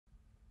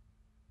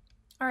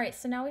All right,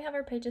 so now we have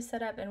our pages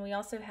set up and we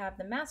also have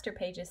the master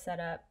pages set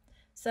up.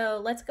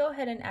 So let's go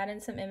ahead and add in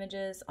some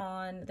images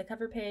on the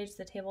cover page,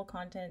 the table of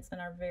contents,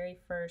 and our very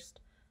first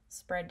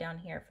spread down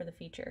here for the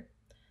feature.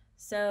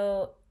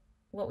 So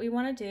what we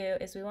want to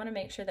do is we want to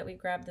make sure that we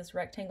grab this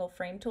rectangle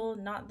frame tool,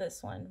 not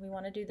this one. We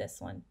want to do this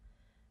one.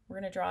 We're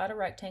going to draw out a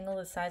rectangle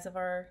the size of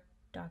our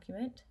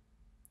document.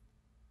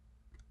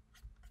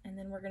 And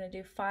then we're going to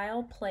do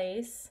File,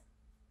 Place,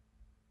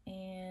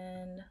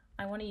 and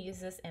I want to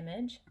use this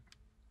image.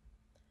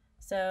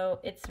 So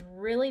it's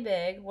really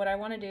big. What I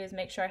want to do is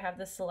make sure I have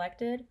this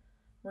selected.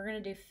 We're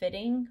going to do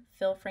Fitting,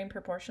 Fill Frame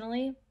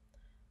Proportionally.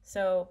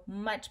 So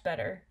much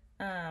better.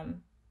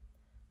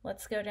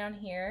 Let's go down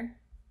here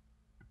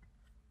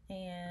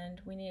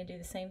and we need to do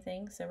the same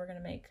thing. So we're going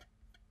to make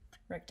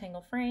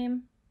rectangle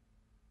frame.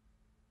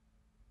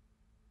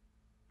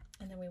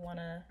 And then we want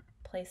to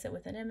place it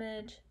with an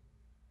image.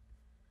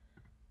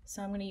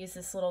 So I'm going to use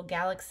this little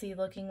galaxy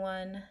looking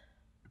one.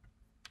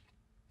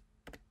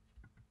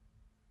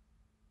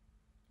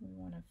 We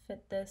want to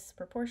fit this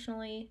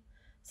proportionally.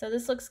 So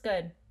this looks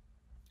good.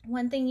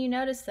 One thing you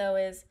notice though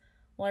is,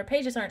 well, our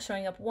pages aren't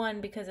showing up,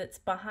 one, because it's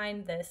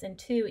behind this, and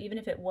two, even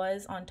if it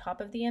was on top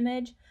of the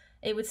image,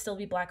 it would still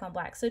be black on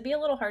black. So it'd be a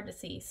little hard to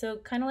see. So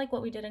kind of like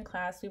what we did in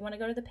class, we want to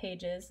go to the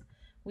pages.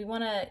 We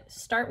want to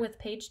start with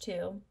page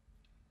 2,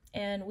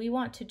 and we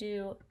want to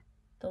do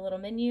the little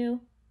menu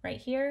right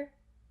here,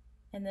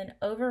 and then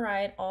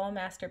override all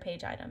master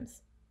page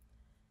items.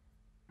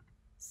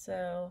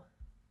 So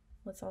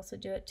let's also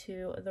do it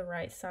to the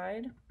right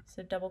side.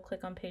 So double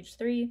click on page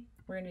 3.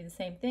 We're going to do the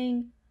same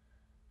thing.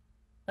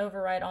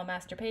 Override all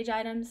master page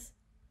items.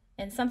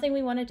 And something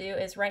we want to do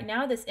is, right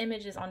now this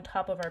image is on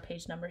top of our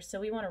page numbers. So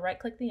we want to right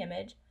click the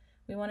image.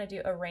 We want to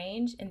do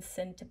Arrange and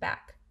Send to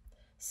Back.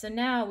 So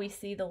now we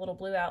see the little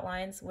blue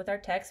outlines with our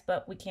text,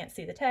 but we can't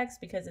see the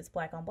text because it's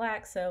black on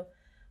black. So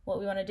what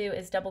we want to do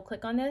is double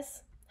click on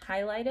this,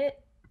 highlight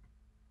it.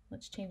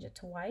 Let's change it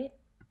to white.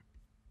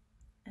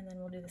 And then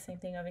we'll do the same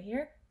thing over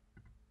here.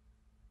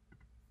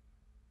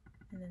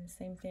 And then the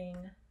same thing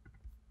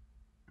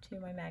to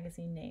my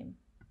magazine name.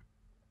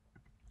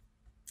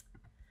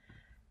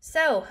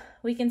 So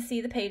we can see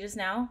the pages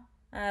now.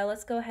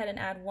 Let's go ahead and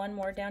add one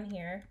more down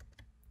here.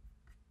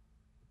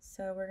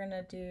 So we're going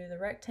to do the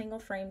rectangle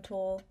frame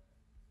tool.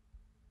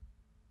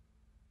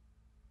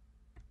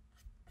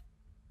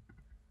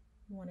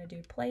 We want to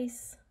do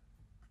place.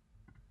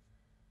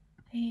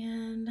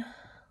 And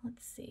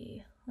let's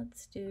see,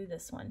 let's do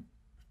this one.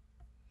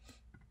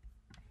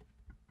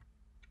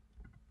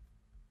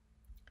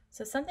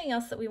 So something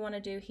else that we want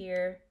to do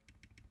here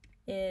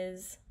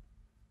is,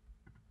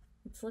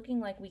 it's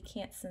looking like we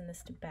can't send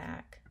this to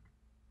back.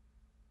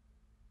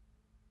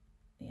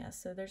 Yeah,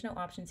 so there's no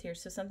options here.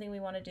 So something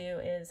we want to do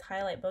is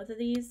highlight both of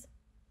these,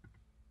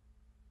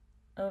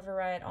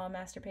 override all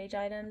master page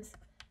items,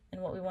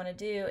 and what we want to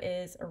do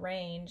is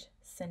arrange,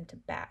 send to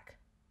back.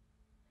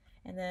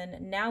 And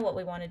then now what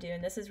we want to do,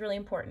 and this is really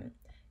important,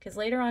 because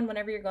later on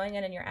whenever you're going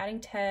in and you're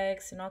adding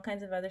text and all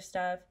kinds of other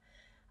stuff,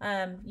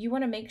 you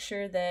want to make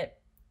sure that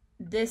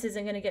this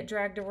isn't going to get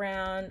dragged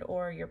around,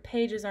 or your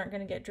pages aren't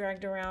going to get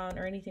dragged around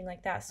or anything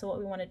like that. So what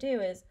we want to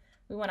do is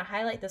we want to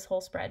highlight this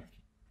whole spread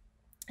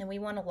and we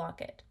want to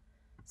lock it.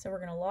 So we're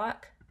going to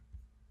lock.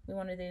 We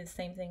want to do the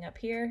same thing up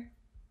here.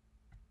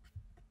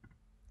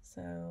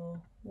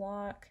 So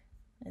lock,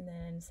 and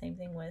then same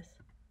thing with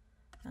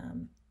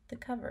the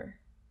cover.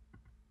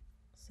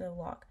 So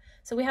lock.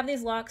 So we have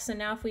these locks, so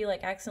now if we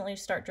like accidentally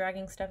start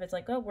dragging stuff, it's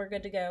like, oh, we're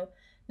good to go.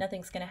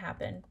 Nothing's going to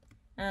happen.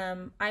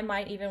 I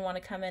might even want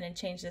to come in and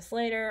change this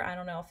later. I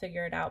don't know, I'll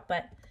figure it out.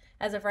 But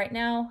as of right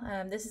now,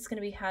 this is going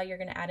to be how you're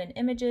going to add in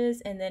images.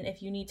 And then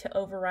if you need to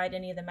override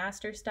any of the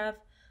master stuff,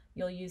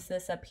 you'll use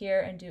this up here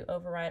and do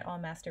override all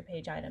master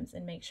page items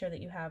and make sure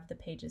that you have the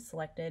pages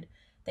selected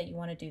that you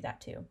want to do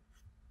that to.